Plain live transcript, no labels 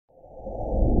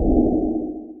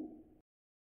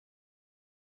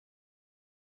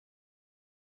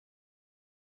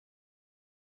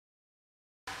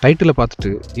டைட்டிலை பார்த்துட்டு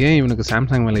ஏன் இவனுக்கு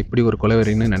சாம்சங் மேலே இப்படி ஒரு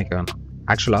கொலவெறின்னு நினைக்க வேணாம்.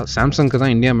 ஆக்சுவலாக சாம்சங்க்கு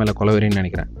தான் இந்தியா மேலே கொலவெறின்னு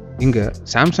நினைக்கிறேன். இங்கே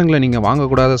சாம்சங்கில் நீங்கள்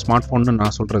வாங்கக்கூடாத ஸ்மார்ட் ஃபோன்னு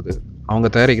நான் சொல்கிறது அவங்க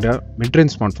தயாரிக்கிற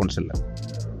மிட்ரேஞ்ச் ஸ்மார்ட் ஃபோன்ஸ் இல்லை,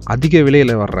 அதிக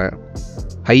விலையில் வர்ற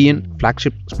ஹை-எண்ட்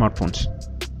ஃப்ளாக்ஷிப் ஸ்மார்ட் ஃபோன்ஸ்.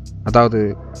 அதாவது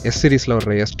எஸ் சீரீஸில்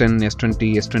வர்ற S10, S20,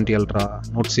 S20 Ultra,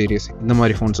 note series இந்த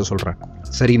மாதிரி ஃபோன்ஸை சொல்கிறேன்.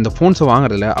 சரி, இந்த ஃபோன்ஸை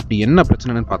வாங்குறதுல அப்படி என்ன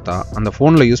பிரச்சனைன்னு பார்த்தா அந்த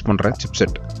ஃபோனில் யூஸ் பண்ணுற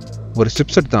சிப்செட். ஒரு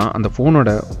சிப்செட் தான் அந்த ஃபோனோட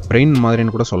பிரெயின்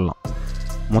மாதிரின்னு கூட சொல்லலாம்.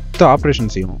 மொத்த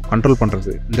ஆப்ரேஷன்ஸையும் கண்ட்ரோல்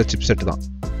பண்ணுறது இந்த சிப்செட் தான்.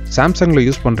 சாம்சங்கில்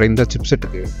யூஸ் பண்ணுற இந்த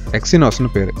சிப்செட்டுக்கு எக்ஸினாஸ்னு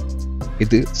பேர்.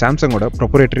 இது சாம்சங்கோட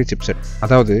ப்ரொப்ரைட்டரி சிப்செட்,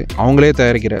 அதாவது அவங்களே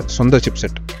தயாரிக்கிற சொந்த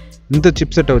சிப்செட். இந்த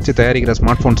சிப்செட்டை வச்சு தயாரிக்கிற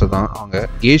ஸ்மார்ட் ஃபோன்ஸை தான் அவங்க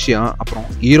ஏஷியா அப்புறம்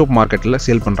யூரோப் மார்க்கெட்டில்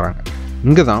சேல் பண்ணுறாங்க.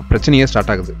 இங்கே தான் பிரச்சனையே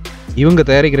ஸ்டார்ட் ஆகுது. இவங்க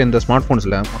தயாரிக்கிற இந்த ஸ்மார்ட்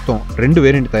ஃபோன்ஸில் மொத்தம் 2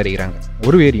 வேரியண்ட் தயாரிக்கிறாங்க.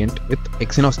 ஒரு வேரியண்ட் வித்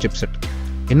எக்ஸினாஸ் சிப்செட்,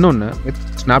 இன்னொன்று வித்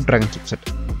ஸ்னாப்ட்ராகன் சிப்செட்.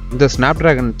 இந்த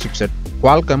ஸ்னாப்ட்ராகன் சிப்செட்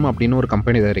குவால்காம் அப்படின்னு ஒரு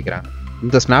கம்பெனி தயாரிக்கிறாங்க.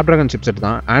 இந்த ஸ்னாப்ட்ராகன் சிப்செட்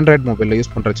தான் ஆண்ட்ராய்டு மொபைலில்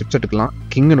யூஸ் பண்ணுற சிப்செட்டுக்கெலாம்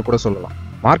கிங்னு கூட சொல்லலாம்.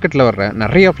 மார்க்கெட்டில் வர்ற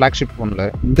நிறைய ஃப்ளாக்ஷிப் ஃபோனில்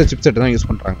இந்த சிப்செட் தான் யூஸ்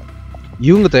பண்ணுறாங்க.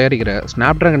 இவங்க தயாரிக்கிற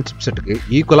ஸ்னாப்ட்ராகன் சிப்செட்டுக்கு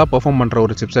ஈக்குவலாக பெர்ஃபார்ம் பண்ணுற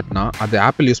ஒரு சிப்செட்னா அது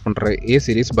ஆப்பிள் யூஸ் பண்ணுற A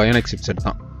சீரிஸ் பயோனிக் சிப்செட்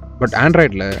தான். பட்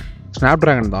ஆண்ட்ராய்டில்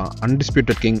ஸ்னாப்ட்ராகன் தான்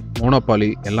அன்டிஸ்பியூட்டட் கிங், மோனோபாலி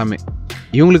எல்லாமே.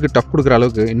 இவங்களுக்கு டஃப் கொடுக்குற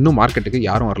அளவுக்கு இன்னும் மார்க்கெட்டுக்கு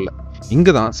யாரும் வரல.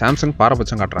 இங்கே தான் சாம்சங்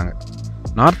பாரபட்சம் காட்டுறாங்க.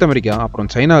 நார்த் அமெரிக்கா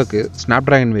அப்புறம் சைனாவுக்கு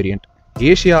Snapdragon variant,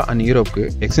 Asia and யூரோப்புக்கு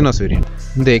Exynos variant.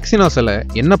 இந்த எக்ஸினாஸில்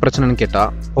என்ன பிரச்சனைன்னு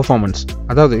கேட்டால் பெர்ஃபார்மன்ஸ்.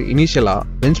 அதாவது இனிஷியலாக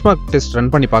பெஞ்ச்மார்க் டெஸ்ட்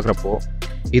ரன் பண்ணி பார்க்குறப்போ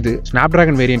இது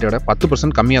ஸ்னாப்ட்ராகன் வேரியண்ட்டோட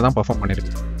 10% கம்மியாக தான் பெர்ஃபார்ம்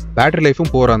பண்ணியிருக்கு. பேட்டரி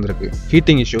லைஃபும் போராக இருந்திருக்கு.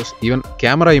 Heating issues, even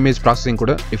camera image processing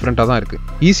கூட டிஃப்ரெண்ட்டாக தான் இருக்குது.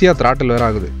 ஈஸியாக த்ராட்டில் வேறு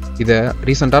ஆகுது. இதை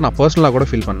ரீசெண்டாக நான் பர்சனலாக கூட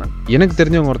ஃபீல் பண்ணேன். எனக்கு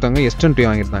தெரிஞ்சவங்க ஒருத்தவங்க S20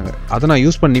 வாங்கியிருந்தாங்க. அதை நான்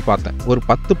யூஸ் பண்ணி பார்த்தேன். ஒரு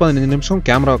 10-15 நிமிஷம்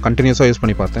கேமரா கண்டினியூஸாக யூஸ்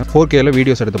பண்ணி பார்த்தேன். 4Kல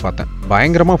வீடியோஸ் எடுத்து பார்த்தேன்.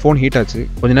 பயங்கரமாக ஃபோன் ஹீட் ஆச்சு.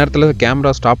 கொஞ்ச நேரத்தில்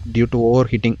camera stop due to over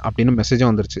heating அப்படின்னு மெசேஜும்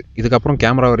வந்துருச்சு. இதுக்கப்புறம்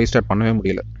கேமராவை ரீஸ்டார்ட் பண்ணவே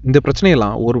முடியல. இந்த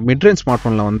பிரச்சனையெல்லாம் ஒரு மிட்ரேஞ்ச் ஸ்மார்ட்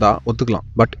ஃபோனில் வந்தால் ஒத்துக்கலாம்.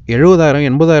 பட்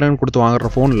 70,000-80,000 கொடுத்து வாங்குற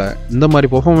ஃபோனில் இந்த மாதிரி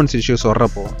பெர்ஃபார்மன்ஸ் இஷ்யூஸ்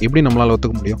வர்றப்போ எப்படி நம்மளால்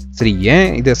ஒத்துக்க முடியும்? சரி, ஏன்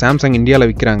இதை சாம்சங் இந்தியாவில்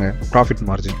விற்கிறாங்க? Profit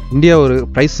margin. இந்தியா ஒரு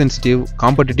ப்ரைஸ் சென்சிட்டிவ்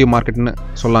காம்படிட்டிவ் மார்க்கெட்னு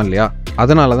சொல்லலாம் இல்லையா?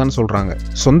 அதனால தான் சொல்கிறாங்க.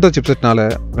 சொந்த சிப்செட்னால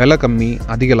விலை கம்மி,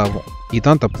 அதிக லாபம்.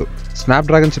 இதுதான் தப்பு.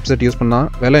 ஸ்னாப்ட்ராகன் சிப்செட் யூஸ் பண்ணால்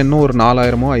விலை இன்னும் ஒரு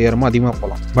 4,000-5,000 அதிகமாக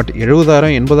போகலாம். பட்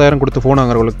 70,000-80,000 கொடுத்து ஃபோன்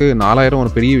வாங்குறவங்களுக்கு 4,000 ஒரு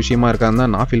பெரிய விஷயமா இருக்காதுன்னு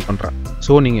தான் நான் ஃபீல் பண்ணுறேன்.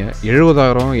 ஸோ நீங்கள்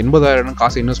 70,000-80,000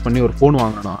 காசு இன்வெஸ்ட் பண்ணி ஒரு ஃபோன்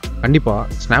வாங்கினா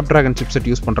கண்டிப்பாக ஸ்னாப்ட்ராகன் சிப்செட்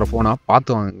யூஸ் பண்ணுற ஃபோனாக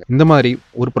பார்த்து வாங்குங்க. இந்த மாதிரி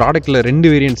ஒரு ப்ராடக்ட்டில்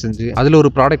 2 வேரியன்ட் செஞ்சு அதில்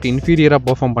ஒரு ப்ராடக்ட் இன்ஃபீரியராக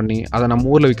பெர்ஃபார்ம் பண்ணி அதை நம்ம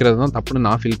ஊரில் விற்கிறது தான் தப்புன்னு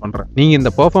நான் ஃபீல் பண்ணுறேன். நீங்கள்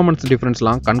இந்த பெர்ஃபார்மன்ஸ்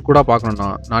டிஃப்ரென்ஸ்லாம் கண்கூடாக பார்க்கணுன்னா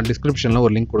நான் டிஸ்கிரிப்ஷனில்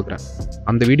ஒரு லிங்க் கொடுக்குறேன்.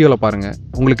 அந்த வீடியோவில் பாருங்கள்,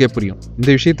 உங்களுக்கே புரியும். இந்த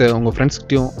விஷயத்தை உங்கள்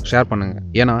ஃப்ரெண்ட்ஸ்கிட்டையும் ஷேர் பண்ணுங்கள்.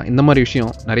 ஏன்னா இந்த மாதிரி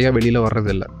விஷயம் நிறைய வெளியில்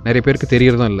வர்றதில்லை, நிறைய பேருக்கு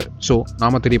தெரியறதும் இல்லை. ஸோ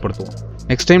நாம தெரியப்படுத்துவோம்.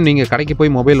 நெக்ஸ்ட் டைம் நீங்கள் கடைக்கு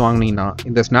போய் மொபைல் வாங்கினீங்கன்னா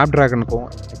இந்த ஸ்னாப்ட்ராகனுக்கும்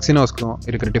எக்ஸினாஸ்க்கும்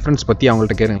இருக்கிற டிஃப்ரென்ஸ் பற்றி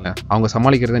அவங்கள்ட்ட கேளுங்களேன். அவங்க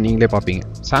சமாளிக்கிறத நீங்களே பார்ப்பீங்க.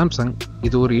 சாம்சங்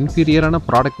இது ஒரு இன்ஃபீரியரான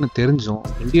ப்ராடக்ட்னு தெரிஞ்சும்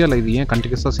இந்தியாவில் இது ஏன்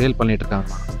கண்டினியூஸாக சேல் பண்ணிட்டு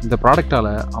இருக்காங்கன்னா இந்த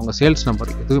ப்ராடக்டால் அவங்க சேல்ஸ்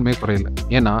நம்பர் எதுவுமே குறையல.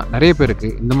 ஏன்னா நிறைய பேருக்கு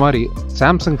இந்த மாதிரி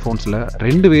சாம்சங் ஃபோன்ஸில்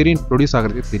 2 வேரியன்ட் ப்ரொடியூஸ்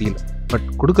ஆகிறதுக்கு தெரியல. பட்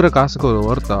கொடுக்குற காசுக்கு ஒரு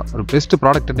ஒர்த்தா ஒரு பெஸ்ட்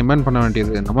ப்ராடக்ட்டை டிமாண்ட் பண்ண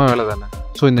வேண்டியது நம்ம வேலை தானே.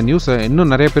 ஸோ இந்த நியூஸை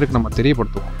இன்னும் நிறைய பேருக்கு நம்ம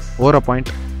தெரியப்படுத்துவோம். ஓவர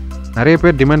பாயிண்ட், நிறைய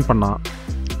பேர் டிமாண்ட் பண்ணால்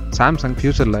சாம்சங்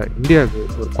ஃபியூச்சரில் இந்தியாவுக்கு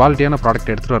ஒரு குவாலிட்டியான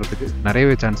ப்ராடக்ட் எடுத்துகிட்டு வரதுக்கு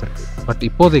நிறையவே சான்ஸ் இருக்குது. பட்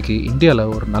இப்போதைக்கு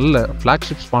இந்தியாவில் ஒரு நல்ல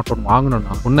ஃப்ளாக்ஷிப் ஸ்மார்ட் ஃபோன்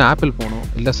வாங்கணும்னா ஒன்று ஆப்பிள் போகணும்,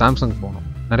 இல்லை சாம்சங் போகணும்.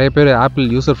 நிறைய பேர் ஆப்பிள்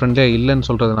யூசர் ஃப்ரெண்ட்லியாக இல்லைன்னு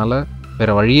சொல்கிறதுனால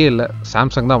வேறு வழியே இல்லை,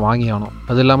 சாம்சங் தான் வாங்கி ஆகணும்.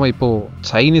 அது இல்லாமல் இப்போது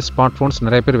சைனீஸ் ஸ்மார்ட் ஃபோன்ஸ்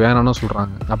நிறைய பேர் வேணாம்னு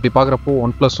சொல்கிறாங்க. அப்படி பார்க்குறப்போ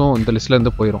OnePlusம் இந்த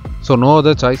லிஸ்ட்லேருந்து போயிடும். So no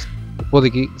other choice.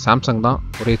 இப்போதைக்கு சாம்சங் தான்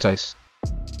ஒரே சாய்ஸ்.